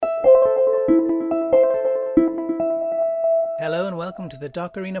welcome to the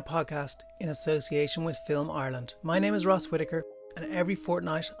Doc Arena podcast in association with Film Ireland. My name is Ross Whitaker, and every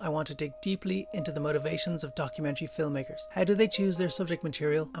fortnight I want to dig deeply into the motivations of documentary filmmakers. How do they choose their subject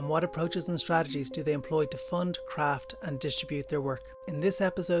material, and what approaches and strategies do they employ to fund, craft and distribute their work? In this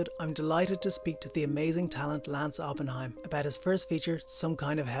episode, I'm delighted to speak to the amazing talent Lance Oppenheim about his first feature, Some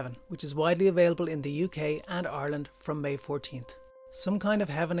Kind of Heaven, which is widely available in the UK and Ireland from May 14th. Some Kind of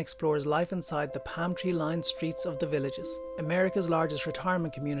Heaven explores life inside the palm tree-lined streets of The Villages, America's largest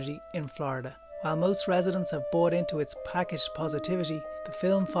retirement community in Florida. While most residents have bought into its packaged positivity, the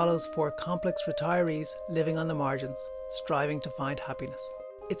film follows four complex retirees living on the margins, striving to find happiness.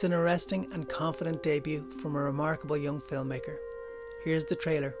 It's an arresting and confident debut from a remarkable young filmmaker. Here's the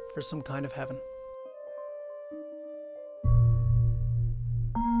trailer for Some Kind of Heaven.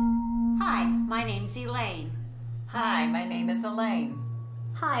 Hi, my name's Elaine. Hi, my name is Elaine.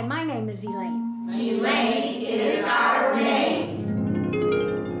 Hi, my name is Elaine. Elaine is our name.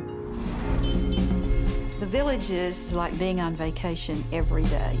 The Village is like being on vacation every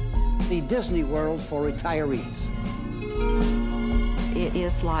day. The Disney World for retirees. It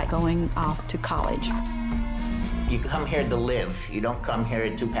is like going off to college. You come here to live. You don't come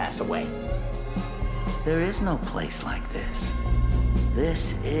here to pass away. There is no place like this.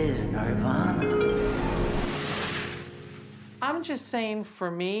 This is Nirvana. I'm just saying,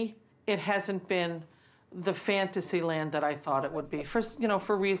 for me, it hasn't been the fantasy land that I thought it would be. For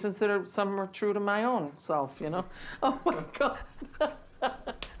reasons that are some are true to my own self, Oh my God.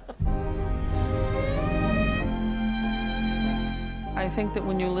 I think that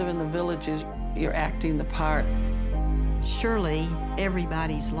when you live in the villages, you're acting the part. Surely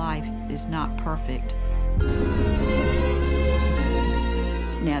everybody's life is not perfect.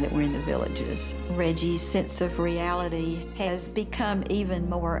 Now that we're in the villages, Reggie's sense of reality has become even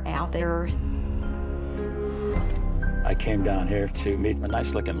more out there. I came down here to meet a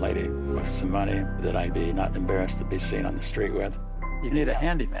nice-looking lady with some money that I'd be not embarrassed to be seen on the street with. You need a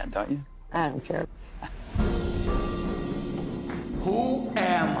handyman, don't you? I don't care. Who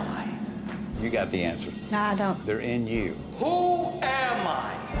am I? You got the answer. No, I don't. They're in you. Who am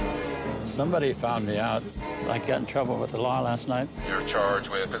I? Somebody found me out. I got in trouble with the law last night. You're charged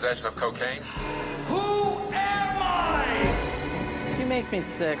with possession of cocaine. Who am I? You make me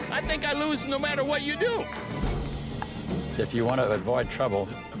sick. I think I lose no matter what you do. If you want to avoid trouble,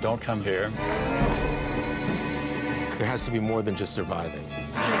 don't come here. There has to be more than just surviving.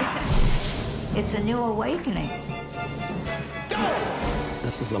 It's a new awakening. Go!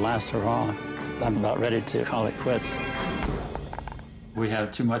 This is the last hurrah. I'm about ready to call it quits. We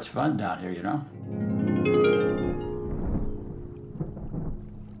have too much fun down here,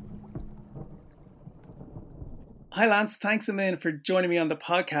 Hi Lance, thanks a million for joining me on the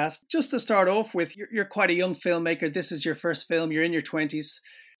podcast. Just to start off with, you're quite a young filmmaker. This is your first film. You're in your 20s.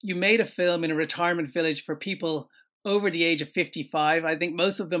 You made a film in a retirement village for people over the age of 55. I think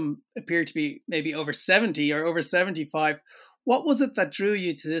most of them appear to be maybe over 70 or over 75. What was it that drew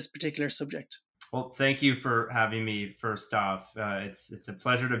you to this particular subject? Well, thank you for having me. First off, it's a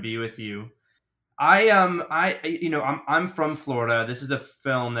pleasure to be with you. I'm from Florida. This is a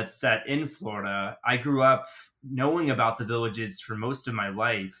film that's set in Florida. I grew up knowing about the villages for most of my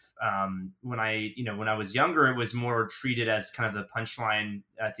life. When I was younger, it was more treated as kind of the punchline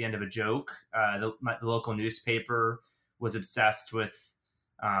at the end of a joke. The local newspaper was obsessed with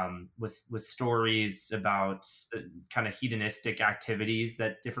stories about the kind of hedonistic activities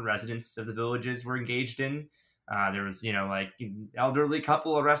that different residents of the villages were engaged in. There was, like elderly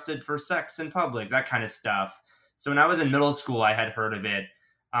couple arrested for sex in public, that kind of stuff. So when I was in middle school, I had heard of it.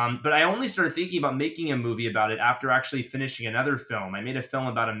 But I only started thinking about making a movie about it after actually finishing another film. I made a film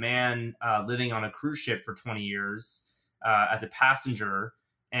about a man living on a cruise ship for 20 years as a passenger.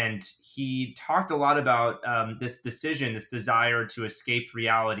 And he talked a lot about this decision, this desire to escape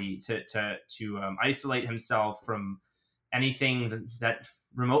reality, to isolate himself from anything that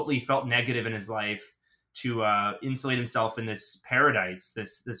remotely felt negative in his life, to insulate himself in this paradise,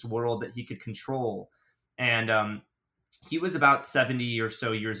 this world that he could control. And he was about 70 or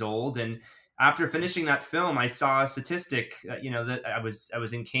so years old. And after finishing that film, I saw a statistic, that I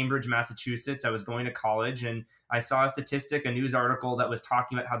was in Cambridge, Massachusetts. I was going to college, and I saw a statistic, a news article that was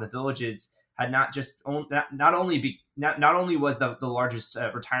talking about how the villages had not only was the largest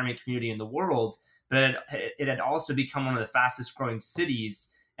retirement community in the world, but it had also become one of the fastest growing cities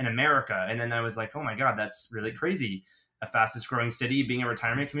in America. And then I was like, oh my God, that's really crazy. A fastest growing city being a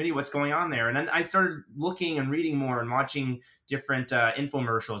retirement community. What's going on there? And then I started looking and reading more and watching different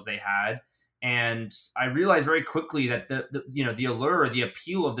infomercials they had. And I realized very quickly that the allure, the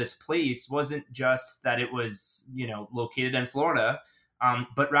appeal of this place wasn't just that it was, located in Florida,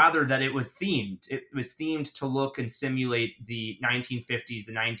 but rather that it was themed. It was themed to look and simulate the 1950s,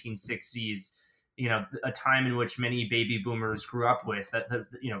 the 1960s, a time in which many baby boomers grew up with.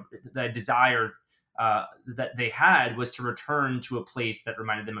 The desire that they had was to return to a place that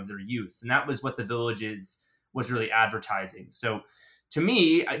reminded them of their youth, and that was what the Villages was really advertising. So, to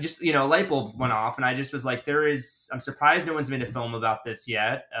me, I just, a light bulb went off, and I just was like, I'm surprised no one's made a film about this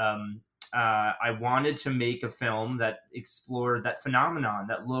yet. I wanted to make a film that explored that phenomenon,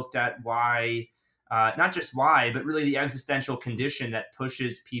 that looked at why, not just why, but really the existential condition that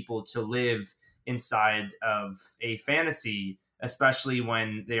pushes people to live inside of a fantasy, especially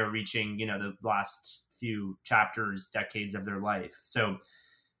when they are reaching, the last few chapters, decades of their life. So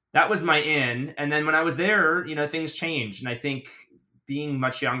that was my in. And then when I was there, things changed. And I think, being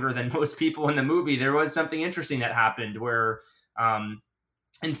much younger than most people in the movie, there was something interesting that happened where,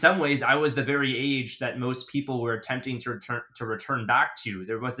 in some ways, I was the very age that most people were attempting to return back to.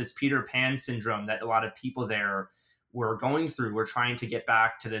 There was this Peter Pan syndrome that a lot of people there were going through, were trying to get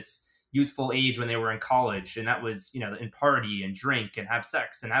back to this youthful age when they were in college. And that was, in party and drink and have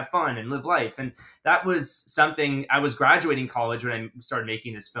sex and have fun and live life. And that was something, I was graduating college when I started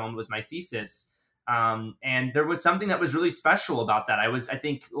making this film, was my thesis. And there was something that was really special about that. I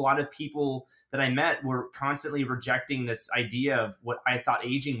think a lot of people that I met were constantly rejecting this idea of what I thought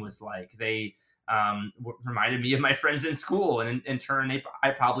aging was like. They reminded me of my friends in school. And in turn, I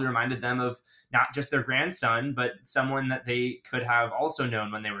probably reminded them of not just their grandson, but someone that they could have also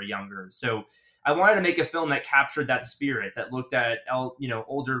known when they were younger. So I wanted to make a film that captured that spirit, that looked at,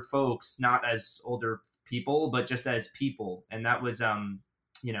 older folks, not as older people, but just as people. And that was,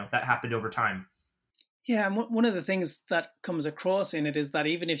 that happened over time. Yeah, and one of the things that comes across in it is that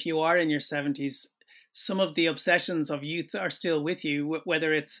even if you are in your 70s, some of the obsessions of youth are still with you,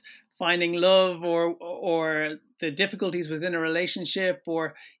 whether it's finding love or the difficulties within a relationship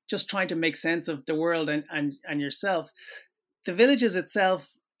or just trying to make sense of the world and yourself. The Villages itself,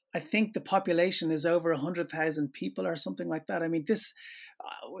 I think the population is over 100,000 people or something like that. I'm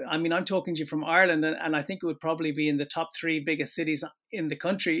talking to you from Ireland, and I think it would probably be in the top 3 biggest cities in the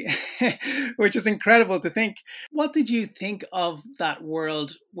country, which is incredible to think. What did you think of that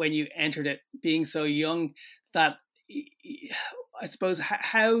world when you entered it, being so young? That, I suppose,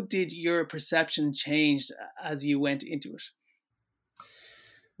 how did your perception change as you went into it?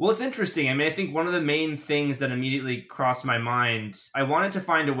 Well, it's interesting. I think one of the main things that immediately crossed my mind, I wanted to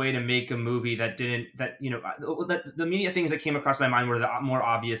find a way to make a movie that the immediate things that came across my mind were the more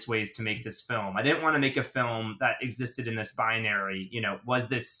obvious ways to make this film. I didn't want to make a film that existed in this binary, was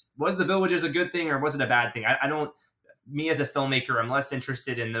the Villages a good thing or was it a bad thing? Me as a filmmaker, I'm less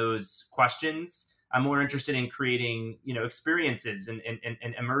interested in those questions. I'm more interested in creating, experiences and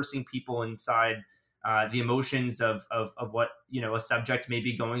immersing people inside the emotions of what, a subject may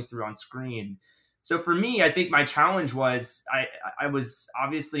be going through on screen. So for me, I think my challenge was I was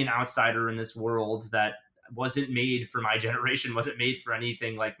obviously an outsider in this world that wasn't made for my generation, wasn't made for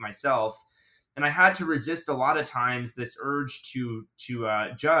anything like myself. And I had to resist a lot of times this urge to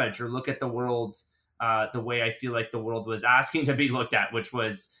judge or look at the world the way I feel like the world was asking to be looked at, which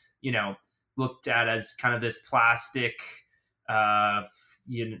was, looked at as kind of this plastic,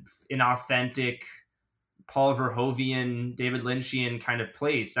 inauthentic, Paul Verhoeven, David Lynchian kind of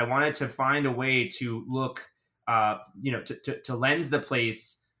place. I wanted to find a way to look, to lens the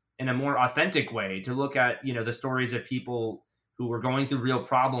place in a more authentic way, to look at, the stories of people who were going through real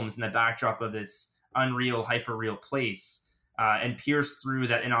problems in the backdrop of this unreal, hyper-real place, and pierce through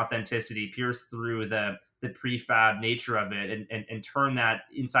that inauthenticity, pierce through the prefab nature of it, and turn that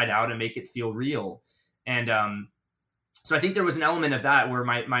inside out and make it feel real. And so I think there was an element of that where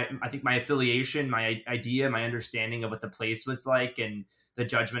I think my affiliation, my idea, my understanding of what the place was like, and the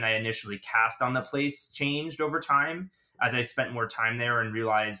judgment I initially cast on the place changed over time as I spent more time there and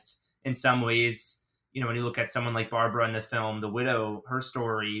realized in some ways, when you look at someone like Barbara in the film, the widow, her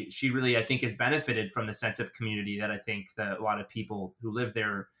story, she really, I think, has benefited from the sense of community that I think that a lot of people who live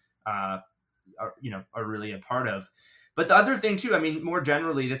there are really a part of. But the other thing too, more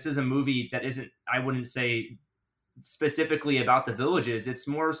generally, this is a movie that isn't, I wouldn't say, specifically about the Villages. It's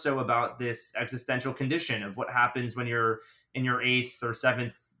more so about this existential condition of what happens when you're in your 8th or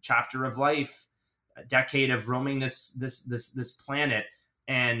 7th chapter of life, a decade of roaming this planet,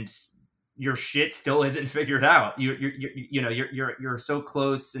 and your shit still isn't figured out. You're so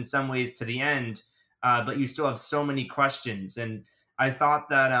close in some ways to the end, but you still have so many questions. And I thought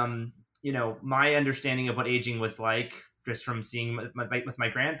that my understanding of what aging was like just from seeing with my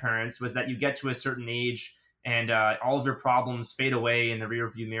grandparents, was that you get to a certain age and all of your problems fade away in the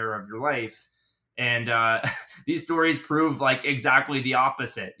rearview mirror of your life. And these stories prove like exactly the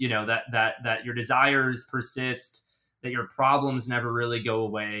opposite, that your desires persist, that your problems never really go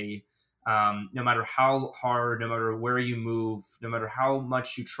away. No matter how hard, no matter where you move, no matter how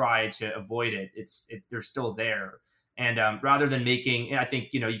much you try to avoid it, they're still there. And rather than making, I think,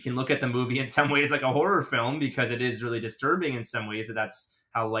 you can look at the movie in some ways like a horror film, because it is really disturbing in some ways that's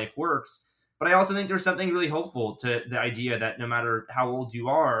how life works. But I also think there's something really hopeful to the idea that no matter how old you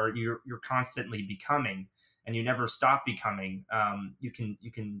are, you're constantly becoming, and you never stop becoming. You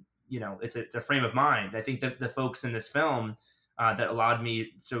can it's a frame of mind. I think that the folks in this film that allowed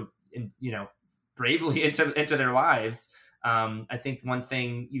me bravely into their lives. I think one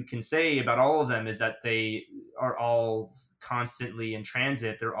thing you can say about all of them is that they are all constantly in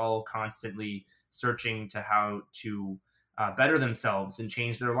transit. They're all constantly searching to how to better themselves and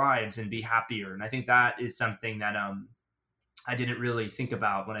change their lives and be happier. And I think that is something that I didn't really think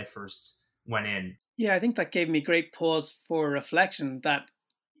about when I first went in. Yeah, I think that gave me great pause for reflection, that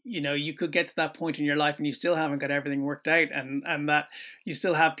you could get to that point in your life and you still haven't got everything worked out, and that you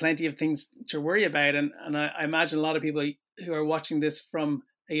still have plenty of things to worry about. And I imagine a lot of people who are watching this from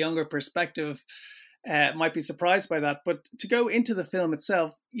a younger perspective might be surprised by that. But to go into the film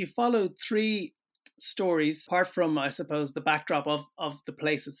itself, you follow 3 stories, apart from, I suppose, the backdrop of the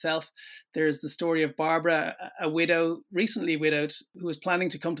place itself. There's the story of Barbara, a widow, recently widowed, who was planning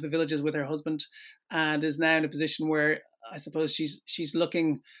to come to the villages with her husband and is now in a position where I suppose she's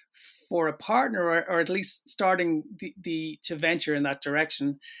looking for a partner, or at least starting to venture in that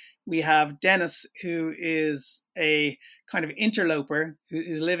direction. We have Dennis, who is a kind of interloper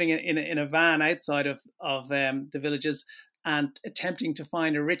who's living in a van outside of the villages and attempting to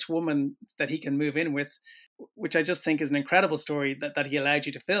find a rich woman that he can move in with, which I just think is an incredible story that he allowed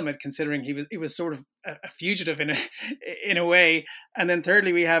you to film it, considering he was sort of a fugitive in a way. And then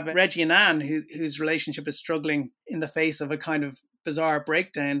thirdly, we have Reggie and Anne, whose relationship is struggling in the face of a kind of bizarre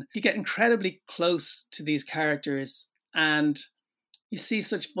breakdown. You get incredibly close to these characters and you see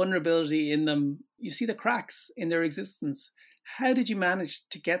such vulnerability in them. You see the cracks in their existence. How did you manage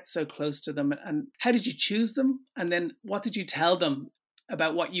to get so close to them, and how did you choose them? And then what did you tell them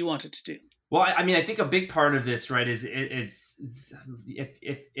about what you wanted to do? Well, I mean, I think a big part of this, right, is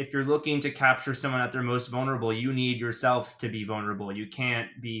if you're looking to capture someone at their most vulnerable, you need yourself to be vulnerable. You can't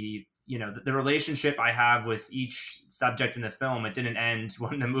be, the relationship I have with each subject in the film, it didn't end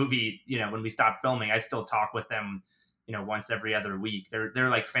when the movie, when we stopped filming. I still talk with them, once every other week. They're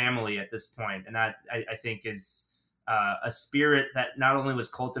like family at this point, and that I think is a spirit that not only was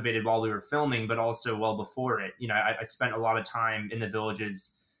cultivated while we were filming, but also well before it. I spent a lot of time in the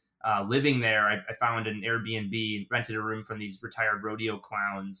villages living there. I found an Airbnb, rented a room from these retired rodeo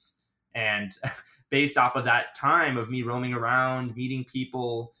clowns. And based off of that time of me roaming around, meeting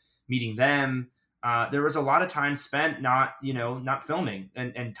people, meeting them, there was a lot of time spent not filming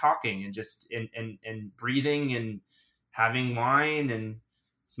and talking and just and breathing and having wine and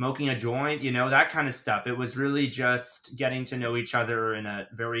smoking a joint, that kind of stuff. It was really just getting to know each other in a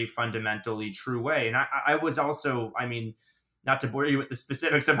very fundamentally true way. And I was also, not to bore you with the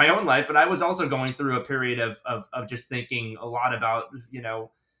specifics of my own life, but I was also going through a period of just thinking a lot about,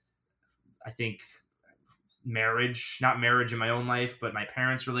 I think not marriage in my own life, but my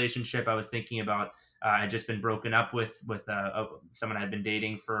parents' relationship. I was thinking about, I had just been broken up with someone I had been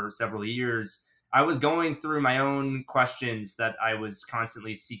dating for several years. I was going through my own questions that I was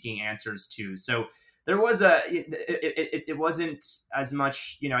constantly seeking answers to. So there was it wasn't as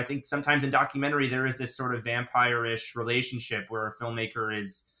much, I think sometimes in documentary, there is this sort of vampire-ish relationship where a filmmaker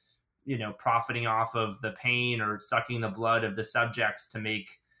is, profiting off of the pain or sucking the blood of the subjects to make,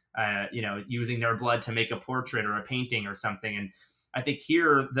 using their blood to make a portrait or a painting or something. And I think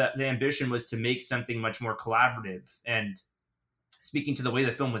here the ambition was to make something much more collaborative. And speaking to the way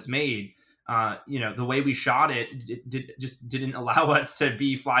the film was made, the way we shot it just didn't allow us to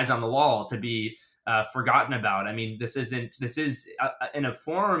be flies on the wall, to be forgotten about. I mean, this is in a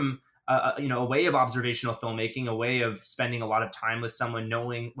form, a way of observational filmmaking, a way of spending a lot of time with someone,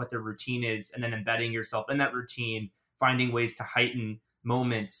 knowing what their routine is, and then embedding yourself in that routine, finding ways to heighten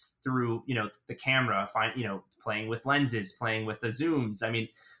moments through, the camera, playing with lenses, playing with the zooms. I mean,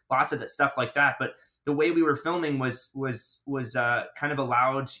 lots of stuff like that. But the way we were filming was kind of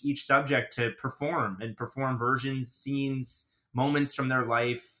allowed each subject to perform versions, scenes, moments from their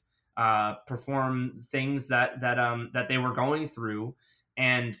life, perform things that they were going through.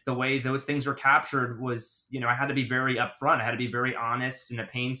 And the way those things were captured was, I had to be very upfront. I had to be very honest in a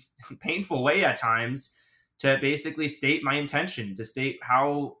painful way at times to basically state my intention, to state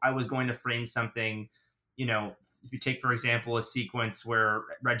how I was going to frame something. You know, if you take, for example, a sequence where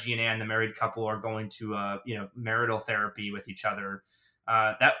Reggie and Anne, the married couple, are going to, marital therapy with each other.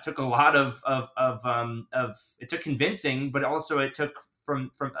 That took a lot of it took convincing, but also it took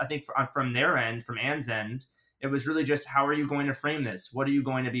from their end, from Anne's end, it was really just, how are you going to frame this? What are you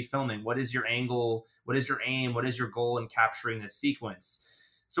going to be filming? What is your angle? What is your aim? What is your goal in capturing this sequence?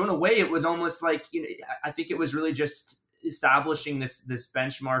 So in a way, it was almost like, I think it was really just establishing this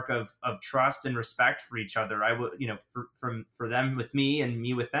benchmark of trust and respect for each other. I would, for them with me and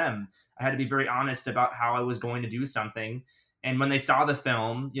me with them, I had to be very honest about how I was going to do something. And when they saw the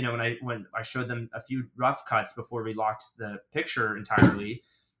film, when I showed them a few rough cuts before we locked the picture entirely,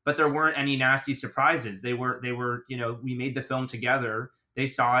 but there weren't any nasty surprises. They were, we made the film together. They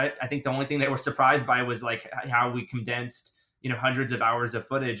saw it. I think the only thing they were surprised by was like how we condensed, hundreds of hours of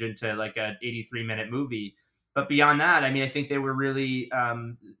footage into like a 83-minute movie. But beyond that, I think they were really,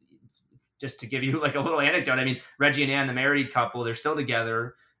 just to give you like a little anecdote, Reggie and Anne, the married couple, they're still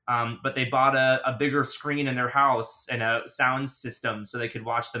together, but they bought a bigger screen in their house and a sound system so they could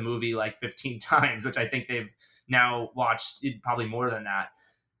watch the movie like 15 times, which I think they've now watched probably more than that.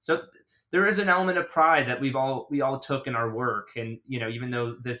 So there is an element of pride that we all took in our work. And, even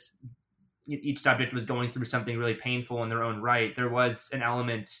though each subject was going through something really painful in their own right, there was an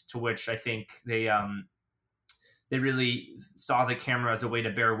element to which I think they really saw the camera as a way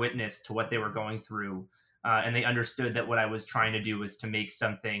to bear witness to what they were going through. And they understood that what I was trying to do was to make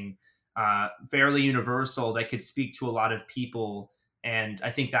something fairly universal that could speak to a lot of people. And I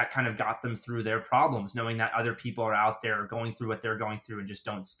think that kind of got them through their problems, knowing that other people are out there going through what they're going through and just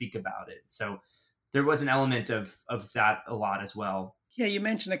don't speak about it. So there was an element of that a lot as well. Yeah, you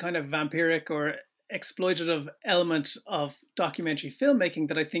mentioned a kind of vampiric or exploitative element of documentary filmmaking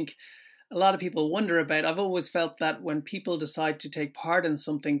that I think a lot of people wonder about. I've always felt that when people decide to take part in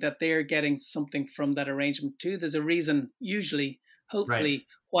something, that they're getting something from that arrangement too. There's a reason, usually, hopefully, right,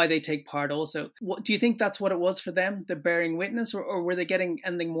 why they take part also. Do you think that's what it was for them, the bearing witness, or were they getting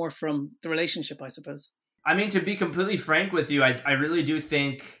anything more from the relationship, I suppose? To be completely frank with you, I really do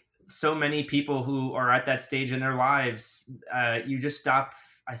think so many people who are at that stage in their lives, you just stop,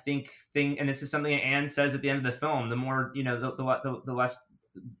 I think, and this is something that Anne says at the end of the film, the more, the less...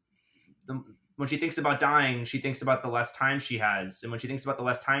 when she thinks about dying, she thinks about the less time she has. And when she thinks about the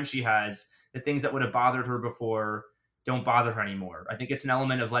less time she has, the things that would have bothered her before don't bother her anymore. I think it's an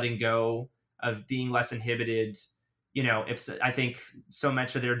element of letting go, of being less inhibited. I think so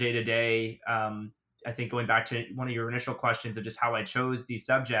much of their day-to-day, I think going back to one of your initial questions of just how I chose these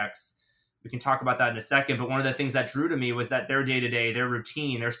subjects, we can talk about that in a second. But one of the things that drew to me was that their day-to-day, their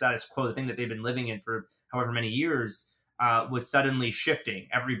routine, their status quo, the thing that they've been living in for however many years, was suddenly shifting,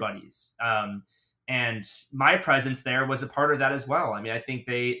 everybody's. And my presence there was a part of that as well. I think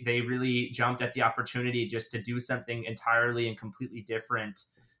they really jumped at the opportunity just to do something entirely and completely different.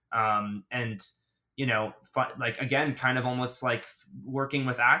 Again, kind of almost like working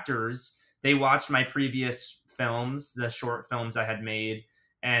with actors. They watched my previous films, the short films I had made,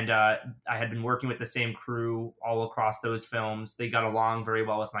 and I had been working with the same crew all across those films. They got along very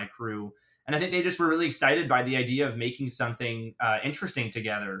well with my crew. And I think they just were really excited by the idea of making something interesting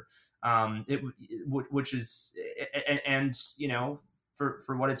together, which is, and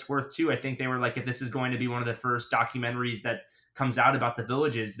for what it's worth too, I think they were like, if this is going to be one of the first documentaries that comes out about the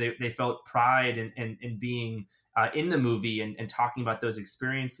Villages, they felt pride in being in the movie and talking about those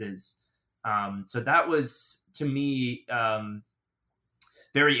experiences. So that was, to me,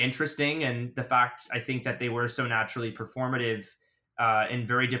 very interesting. And the fact, I think, that they were so naturally performative in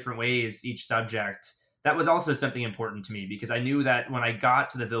very different ways, each subject, that was also something important to me, because I knew that when I got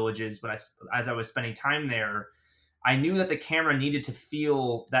to the Villages, as I was spending time there, I knew that the camera needed to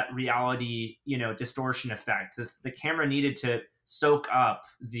feel that reality, distortion effect. The camera needed to soak up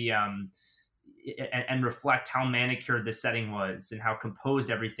the and reflect how manicured the setting was and how composed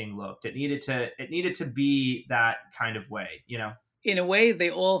everything looked. It needed to be that kind of way, In a way,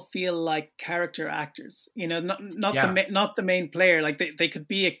 they all feel like character actors, not the main player. Like they could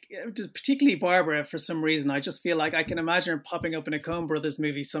be, particularly Barbara, for some reason. I just feel like I can imagine her popping up in a Coen Brothers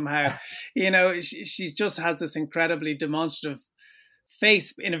movie somehow. She just has this incredibly demonstrative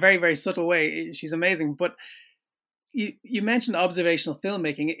face in a very, very subtle way. She's amazing. But you mentioned observational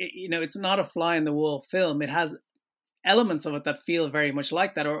filmmaking. It's not a fly in the wall film. It has elements of it that feel very much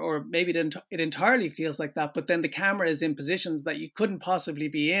like that, or maybe it entirely feels like that, but then the camera is in positions that you couldn't possibly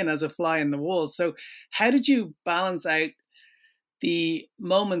be in as a fly in the wall. So how did you balance out the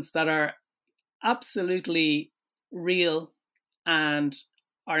moments that are absolutely real and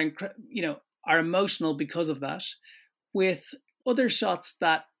are are emotional because of that, with other shots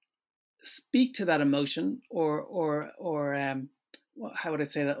that speak to that emotion, or how would I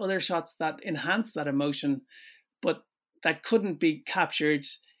say that? Other shots that enhance that emotion, but that couldn't be captured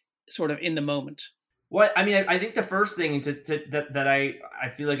sort of in the moment. What I mean, I think the first thing that I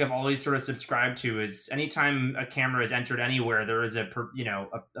feel like I've always sort of subscribed to is anytime a camera is entered anywhere, there is a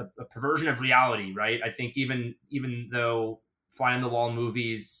perversion of reality, right? I think even though fly on the wall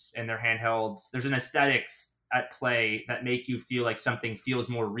movies and their handhelds, there's an aesthetics at play that make you feel like something feels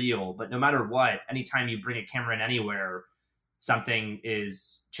more real. But no matter what, anytime you bring a camera in anywhere, something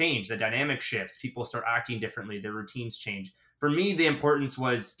is changed. The dynamic shifts. People start acting differently. Their routines change. For me, the importance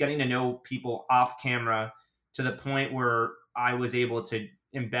was getting to know people off camera to the point where I was able to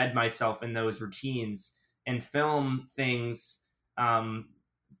embed myself in those routines and film things in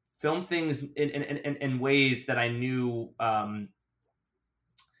ways that I knew, I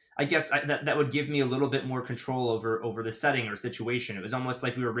guess that would give me a little bit more control over the setting or situation. It was almost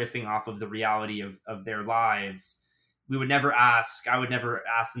like we were riffing off of the reality of their lives. I would never ask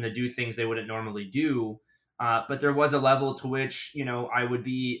them to do things they wouldn't normally do. But there was a level to which, I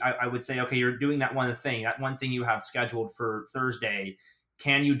would say, okay, you're doing that one thing you have scheduled for Thursday.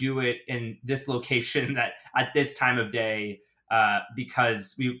 Can you do it in this location that at this time of day?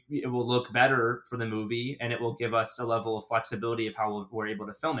 Because it will look better for the movie and it will give us a level of flexibility of how we're able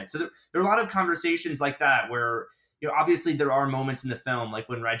to film it. So there are a lot of conversations like that where, obviously there are moments in the film, like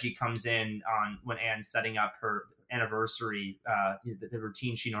when Reggie comes in when Anne's setting up her anniversary, the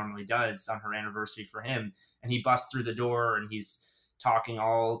routine she normally does on her anniversary for him, and he busts through the door and he's talking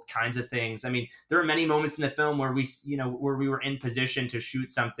all kinds of things. I mean, there are many moments in the film where we were in position to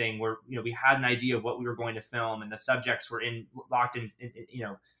shoot something where, we had an idea of what we were going to film and the subjects were locked in,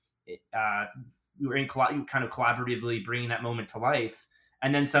 we were kind of collaboratively bringing that moment to life.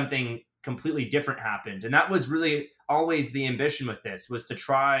 And then something completely different happened. And that was really always the ambition with this, was to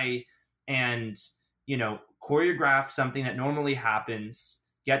try and, choreograph something that normally happens,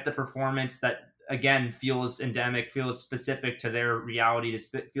 get the performance that, again, feels endemic, feels specific to their reality,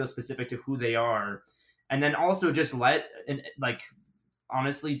 feels specific to who they are. And then also just let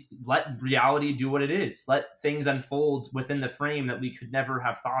reality do what it is. Let things unfold within the frame that we could never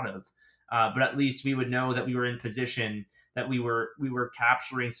have thought of. But at least we would know that we were in position, that we were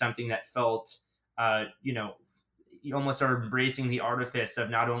capturing something that felt, you almost are embracing the artifice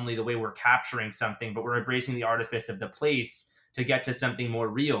of not only the way we're capturing something, but we're embracing the artifice of the place to get to something more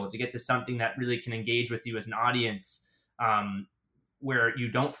real, to get to something that really can engage with you as an audience, where you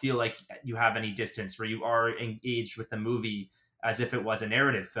don't feel like you have any distance, where you are engaged with the movie as if it was a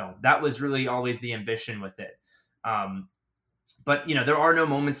narrative film. That was really always the ambition with it. But there are no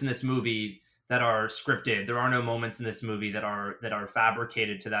moments in this movie that are scripted. There are no moments in this movie that are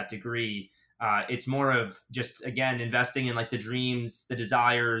fabricated to that degree. It's more of just, again, investing in like the dreams, the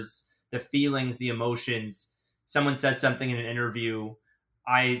desires, the feelings, the emotions. Someone says something in an interview,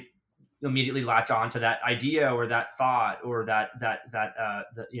 I immediately latch on to that idea or that thought or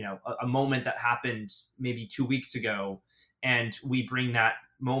a moment that happened maybe 2 weeks ago. And we bring that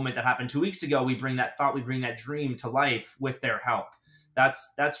moment that happened 2 weeks ago, we bring that thought, we bring that dream to life with their help.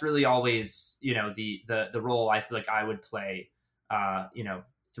 That's really always, the role I feel like I would play,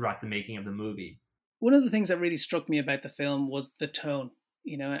 throughout the making of the movie. One of the things that really struck me about the film was the tone,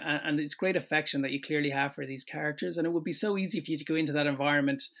 and it's great affection that you clearly have for these characters. And it would be so easy for you to go into that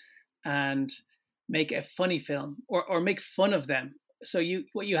environment and make a funny film or make fun of them. So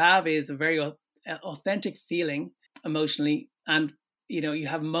what you have is a very authentic feeling emotionally, and you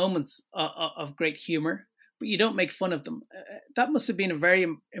have moments of great humor, but you don't make fun of them. That must have been a very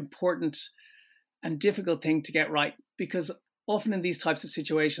important and difficult thing to get right, because often in these types of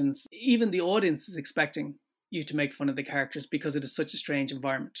situations, even the audience is expecting you to make fun of the characters because it is such a strange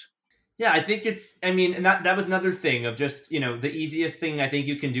environment. Yeah, I think and that was another thing of just, the easiest thing I think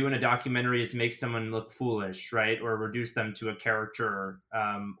you can do in a documentary is to make someone look foolish, right? Or reduce them to a caricature,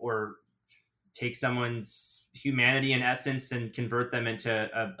 or take someone's humanity and essence and convert them into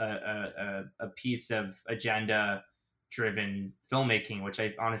a piece of agenda-driven filmmaking, which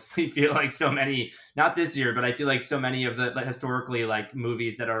I honestly feel like so many, not this year, but I feel like so many of the historically like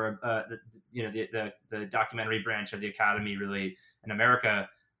movies that are, the documentary branch of the Academy really in America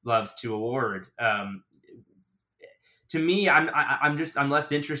loves to award. To me, I'm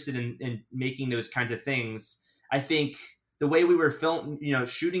less interested in making those kinds of things. I think the way we were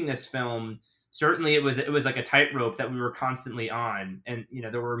shooting this film, certainly it was like a tightrope that we were constantly on. And,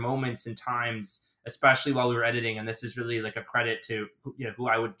 there were moments and times, especially while we were editing, and this is really like a credit to, who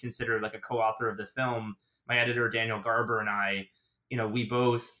I would consider like a co-author of the film, my editor, Daniel Garber, and I, we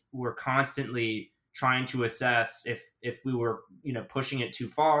both were constantly trying to assess if we were, pushing it too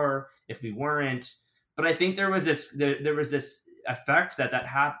far, if we weren't. But I think there was this effect that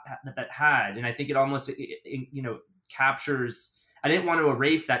had, and I think it almost, captures. I didn't want to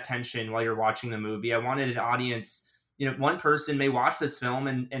erase that tension while you're watching the movie. I wanted an audience, one person may watch this film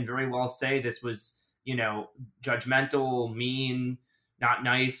and very well say this was, judgmental, mean, not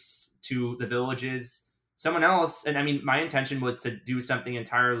nice to the villages. Someone else, and I mean, my intention was to do something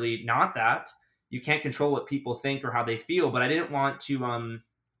entirely not that. You can't control what people think or how they feel, but I didn't want to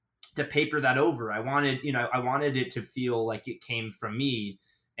paper that over. I wanted it to feel like it came from me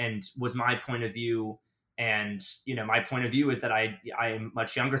and was my point of view. And, my point of view is that I am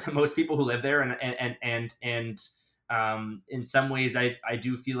much younger than most people who live there. And in some ways I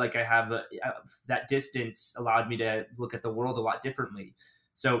do feel like I have that distance allowed me to look at the world a lot differently.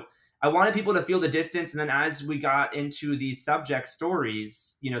 So I wanted people to feel the distance. And then as we got into these subject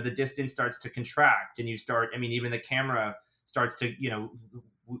stories, the distance starts to contract and even the camera starts to,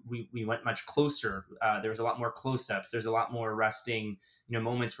 we went much closer. There's a lot more close-ups. There's a lot more resting,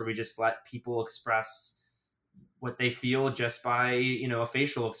 moments where we just let people express what they feel just by, a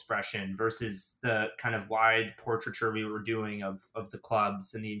facial expression versus the kind of wide portraiture we were doing of the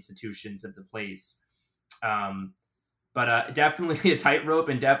clubs and the institutions of the place. But definitely a tightrope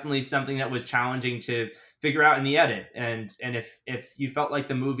and definitely something that was challenging to figure out in the edit. And if you felt like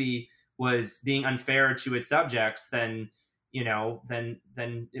the movie was being unfair to its subjects, then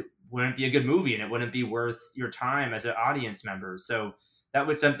it wouldn't be a good movie and it wouldn't be worth your time as an audience member. So that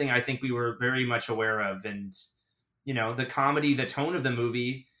was something I think we were very much aware of. And, the comedy, the tone of the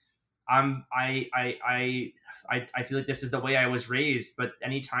movie, I feel like this is the way I was raised, but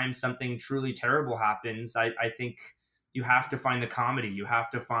anytime something truly terrible happens, I think you have to find the comedy. You have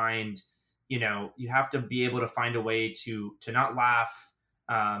to find, you have to be able to find a way to not laugh,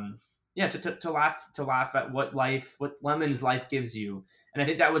 to laugh at what Lemon's life gives you. And I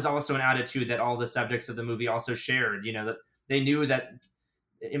think that was also an attitude that all the subjects of the movie also shared, that they knew that,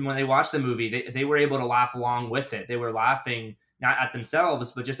 and when they watched the movie, they were able to laugh along with it. They were laughing not at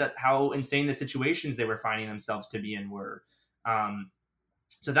themselves, but just at how insane the situations they were finding themselves to be in were.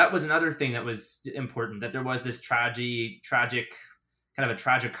 So that was another thing that was important, that there was this tragic, kind of a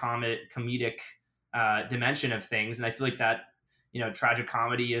comedic dimension of things. And I feel like that, tragic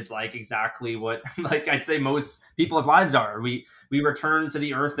comedy is like exactly what, like I'd say most people's lives are. We return to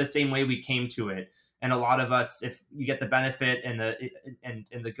the earth the same way we came to it. And a lot of us, if you get the benefit and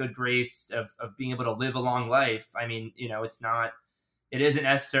the good grace of being able to live a long life, I mean, it isn't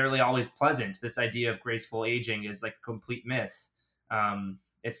necessarily always pleasant. This idea of graceful aging is like a complete myth.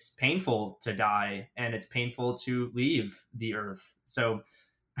 It's painful to die and it's painful to leave the earth. So,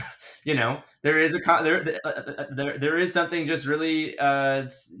 there is there is something just really,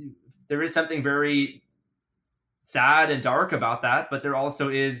 there is something very sad and dark about that, but there also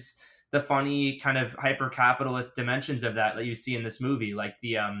is the funny kind of hyper capitalist dimensions of that you see in this movie, like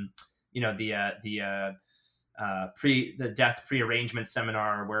the death pre-arrangement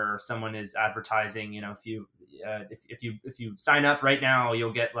seminar where someone is advertising, if you sign up right now,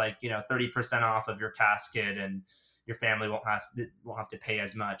 you'll get 30% off of your casket and your family won't have to pay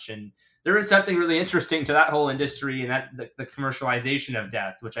as much. And there is something really interesting to that whole industry and that the commercialization of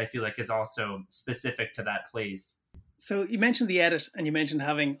death, which I feel like is also specific to that place. So you mentioned the edit and you mentioned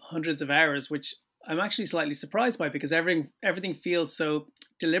having hundreds of hours, which I'm actually slightly surprised by because everything feels so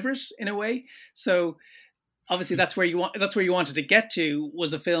deliberate in a way. So obviously that's where you wanted to get to,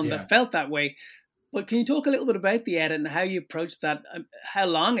 was a film that felt that way. But can you talk a little bit about the edit and how you approached that, how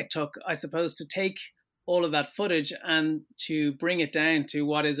long it took, I suppose, to take all of that footage and to bring it down to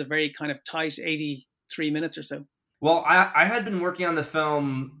what is a very kind of tight 83 minutes or so? Well, I had been working on the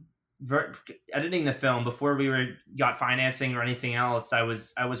film, editing the film before we got financing or anything else. I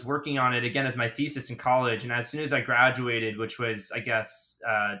was working on it again as my thesis in college. And as soon as I graduated, which was, I guess,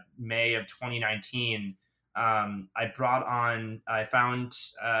 May of 2019, I found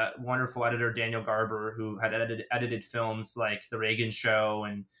wonderful editor Daniel Garber, who had edited films like The Reagan Show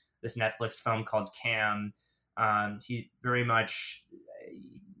and this Netflix film called Cam. He very much,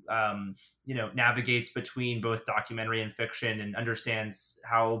 navigates between both documentary and fiction and understands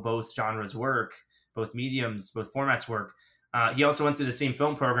how both genres work, both mediums, both formats work. He also went through the same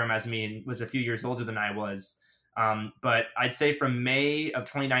film program as me and was a few years older than I was. But I'd say from May of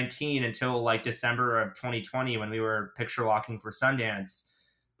 2019 until like December of 2020, when we were picture walking for Sundance,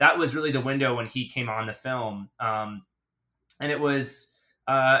 that was really the window when he came on the film. And it was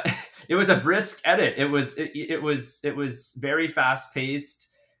a brisk edit. It was very fast paced.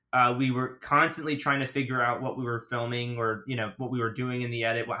 We were constantly trying to figure out what we were filming or, what we were doing in the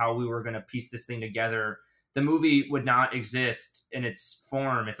edit, how we were going to piece this thing together. The movie would not exist in its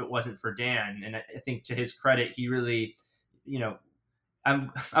form if it wasn't for Dan. And I think to his credit, he really,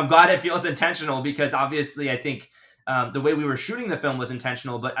 I'm glad it feels intentional, because obviously I think the way we were shooting the film was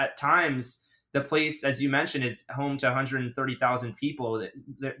intentional, but at times the place, as you mentioned, is home to 130,000 people.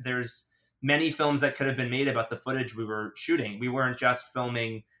 There's many films that could have been made about the footage we were shooting. We weren't just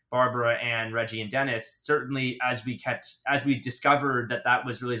filming Barbara and Reggie and Dennis. Certainly, as we discovered that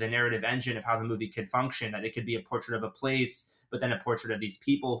was really the narrative engine of how the movie could function, that it could be a portrait of a place, but then a portrait of these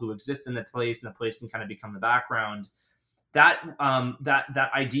people who exist in the place, and the place can kind of become the background. That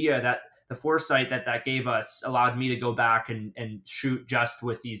idea, that the foresight that gave us, allowed me to go back and shoot just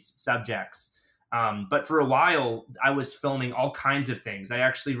with these subjects. But for a while, I was filming all kinds of things. I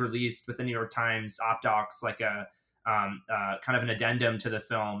actually released with the New York Times Op Docs like a kind of an addendum to the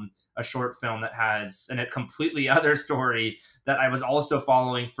film, a short film that has a completely other story that I was also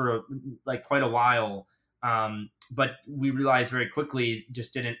following for like quite a while. But we realized very quickly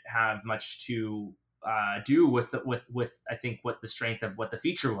just didn't have much to do with I think what the strength of what the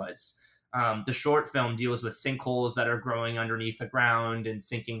feature was. The short film deals with sinkholes that are growing underneath the ground and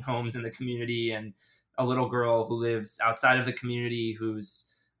sinking homes in the community, and a little girl who lives outside of the community who's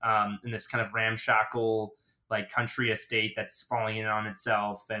in this kind of ramshackle like country estate that's falling in on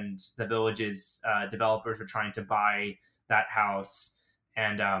itself, and the village's developers are trying to buy that house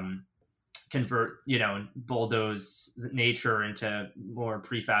and convert, and bulldoze nature into more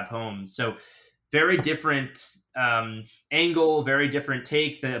prefab homes. So very different angle, very different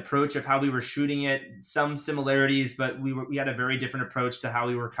take, the approach of how we were shooting it, some similarities, but we had a very different approach to how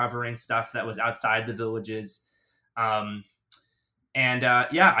we were covering stuff that was outside the villages. I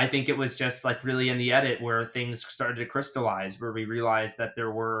think it was just like really in the edit where things started to crystallize, where we realized that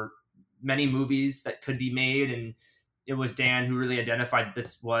there were many movies that could be made, and it was Dan who really identified that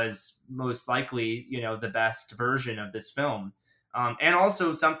this was most likely, the best version of this film. And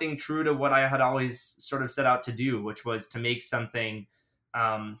also something true to what I had always sort of set out to do, which was to make something,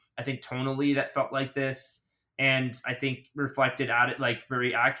 I think tonally that felt like this. And I think reflected at it like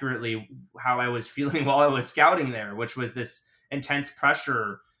very accurately how I was feeling while I was scouting there, which was this intense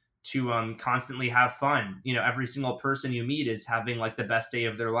pressure to constantly have fun. Every single person you meet is having like the best day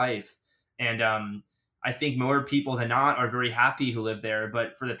of their life. And I think more people than not are very happy who live there.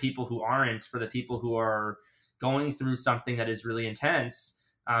 But for the people who aren't, for the people who are going through something that is really intense,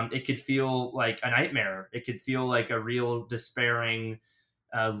 it could feel like a nightmare. It could feel like a real despairing,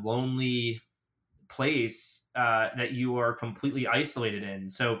 lonely place that you are completely isolated in.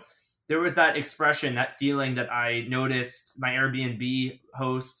 So there was that expression, that feeling that I noticed my Airbnb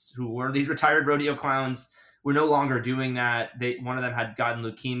hosts, who were these retired rodeo clowns, were no longer doing that. One of them had gotten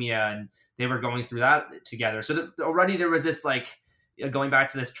leukemia, and they were going through that together. So already there was this like going back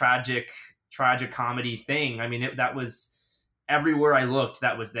to this tragic comedy thing. I mean, that was everywhere I looked,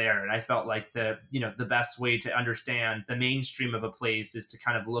 that was there. And I felt like the best way to understand the mainstream of a place is to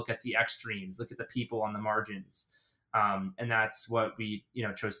kind of look at the extremes, look at the people on the margins. And that's what we,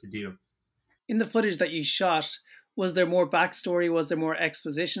 chose to do. In the footage that you shot, was there more backstory? Was there more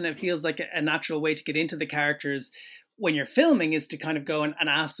exposition? It feels like a natural way to get into the characters when you're filming is to kind of go and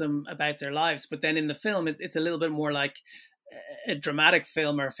ask them about their lives. But then in the film, it's a little bit more like a dramatic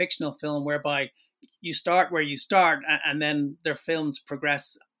film or a fictional film, whereby you start where you start and then their films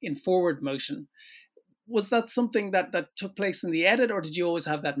progress in forward motion. Was that something that took place in the edit, or did you always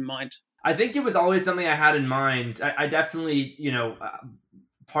have that in mind? I think it was always something I had in mind. I definitely,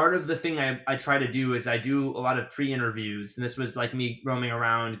 part of the thing I try to do is I do a lot of pre-interviews, and this was like me roaming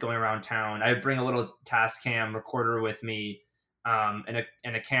around, going around town. I bring a little Tascam recorder with me, and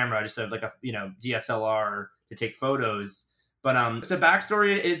a camera, just like a DSLR to take photos. But so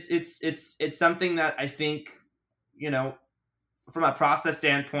backstory is it's something that I think, from a process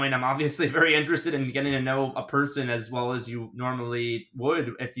standpoint, I'm obviously very interested in getting to know a person as well as you normally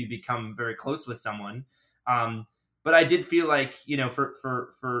would if you become very close with someone. But I did feel like,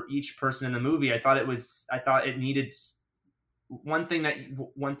 for each person in the movie, I thought it needed one thing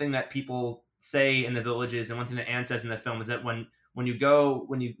that people say in the villages, and one thing that Anne says in the film is that when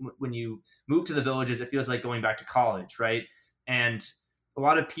you move to the villages, it feels like going back to college, right? And a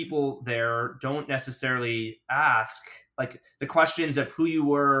lot of people there don't necessarily ask like the questions of who you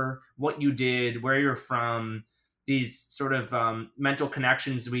were, what you did, where you're from, these sort of mental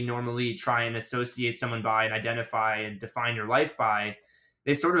connections we normally try and associate someone by and identify and define your life by.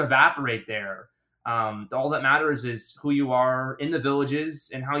 They sort of evaporate there. All that matters is who you are in the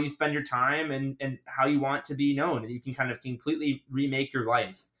villages and how you spend your time and how you want to be known. And you can kind of completely remake your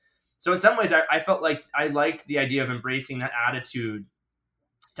life. So in some ways, I felt like I liked the idea of embracing that attitude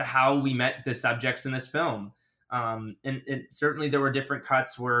to how we met the subjects in this film. And certainly there were different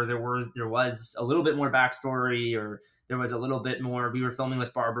cuts where there was a little bit more backstory, or there was a little bit more. We were filming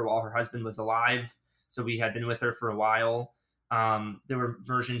with Barbara while her husband was alive, so we had been with her for a while. There were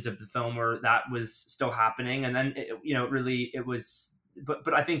versions of the film where that was still happening, and then it was.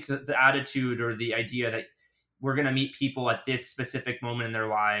 But I think that the attitude or the idea that we're going to meet people at this specific moment in their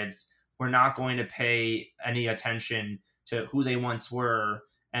lives, we're not going to pay any attention to who they once were,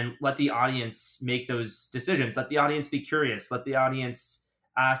 and let the audience make those decisions. Let the audience be curious. Let the audience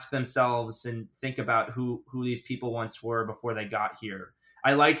ask themselves and think about who these people once were before they got here.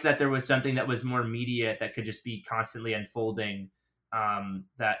 I liked that there was something that was more immediate that could just be constantly unfolding,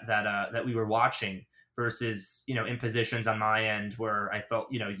 that we were watching, versus, impositions on my end where I felt,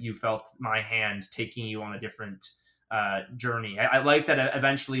 you felt my hand taking you on a different journey. I like that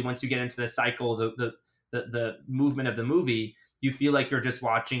eventually, once you get into the cycle, the movement of the movie, you feel like you're just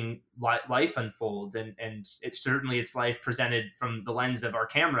watching life unfold, and it's life presented from the lens of our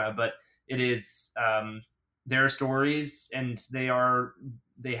camera, but it is their stories, and they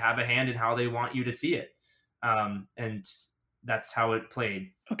have a hand in how they want you to see it, and that's how it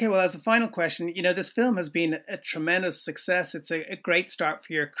played. Okay, well, as a final question, this film has been a tremendous success. It's a great start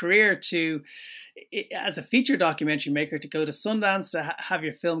for your career as a feature documentary maker, to go to Sundance, to have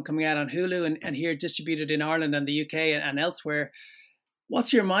your film coming out on Hulu and here distributed in Ireland and the UK and elsewhere.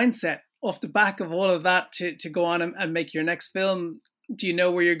 What's your mindset off the back of all of that to go on and make your next film? Do you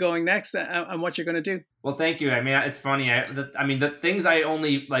know where you're going next and what you're going to do? Well, thank you. I mean, it's funny. The things I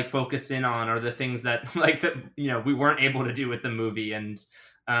only focus in on are the things that we weren't able to do with the movie. And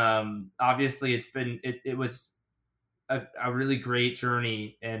obviously it was a really great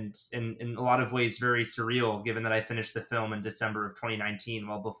journey, and in a lot of ways very surreal, given that I finished the film in December of 2019,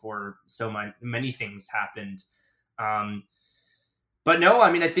 well before so many things happened. But no,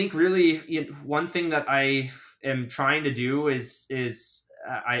 I mean, I think really one thing that I am trying to do is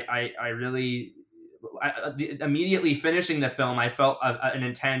immediately finishing the film, I felt an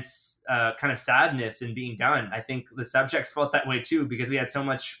intense kind of sadness in being done. I think the subjects felt that way too, because we had so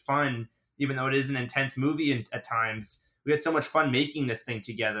much fun, even though it is an intense movie at times. We had so much fun making this thing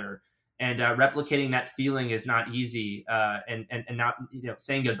together, and replicating that feeling is not easy. And not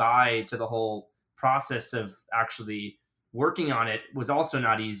saying goodbye to the whole process of actually working on it was also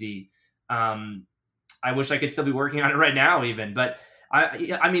not easy. I wish I could still be working on it right now, even, but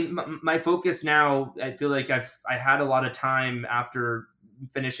I mean, my focus now, I feel like I had a lot of time after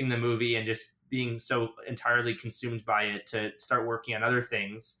finishing the movie and just being so entirely consumed by it to start working on other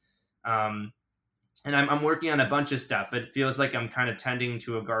things. And I'm working on a bunch of stuff. It feels like I'm kind of tending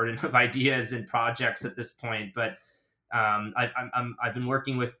to a garden of ideas and projects at this point, but I've been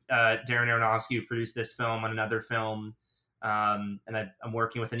working with Darren Aronofsky, who produced this film, on another film. And I'm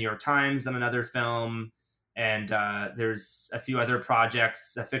working with the New York Times on another film, and there's a few other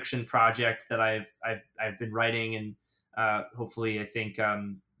projects, a fiction project that I've been writing, and hopefully I think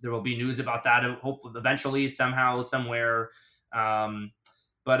there will be news about that eventually, somehow, somewhere.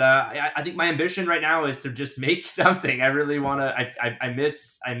 But I think my ambition right now is to just make something. I really want to.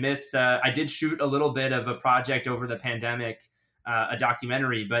 I did shoot a little bit of a project over the pandemic, a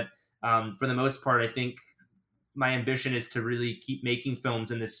documentary, but for the most part, I think my ambition is to really keep making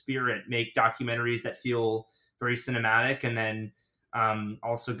films in this spirit, make documentaries that feel very cinematic, and then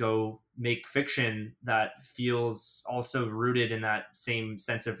also go make fiction that feels also rooted in that same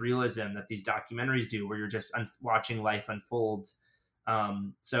sense of realism that these documentaries do, where you're just watching life unfold.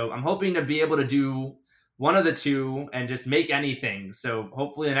 So I'm hoping to be able to do one of the two and just make anything. So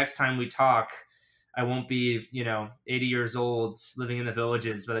hopefully the next time we talk, I won't be, 80 years old living in the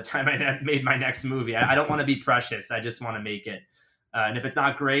villages by the time I made my next movie. I don't want to be precious. I just want to make it. And if it's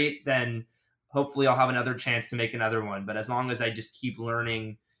not great, then hopefully I'll have another chance to make another one. But as long as I just keep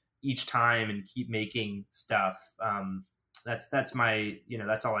learning each time and keep making stuff, that's my,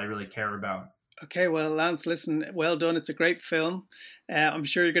 that's all I really care about. Okay, well, Lance, listen, well done. It's a great film. I'm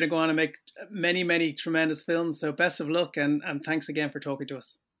sure you're going to go on and make many, many tremendous films. So best of luck, and thanks again for talking to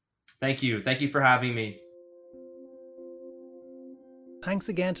us. Thank you. Thank you for having me. Thanks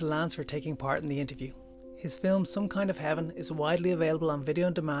again to Lance for taking part in the interview. His film Some Kind of Heaven is widely available on video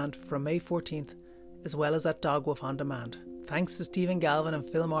on demand from May 14th, as well as at Dogwolf on Demand. Thanks to Stephen Galvin and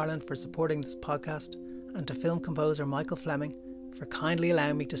Film Ireland for supporting this podcast, and to film composer Michael Fleming for kindly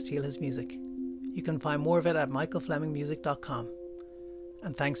allowing me to steal his music. You can find more of it at michaelflemingmusic.com.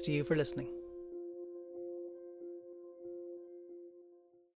 And thanks to you for listening.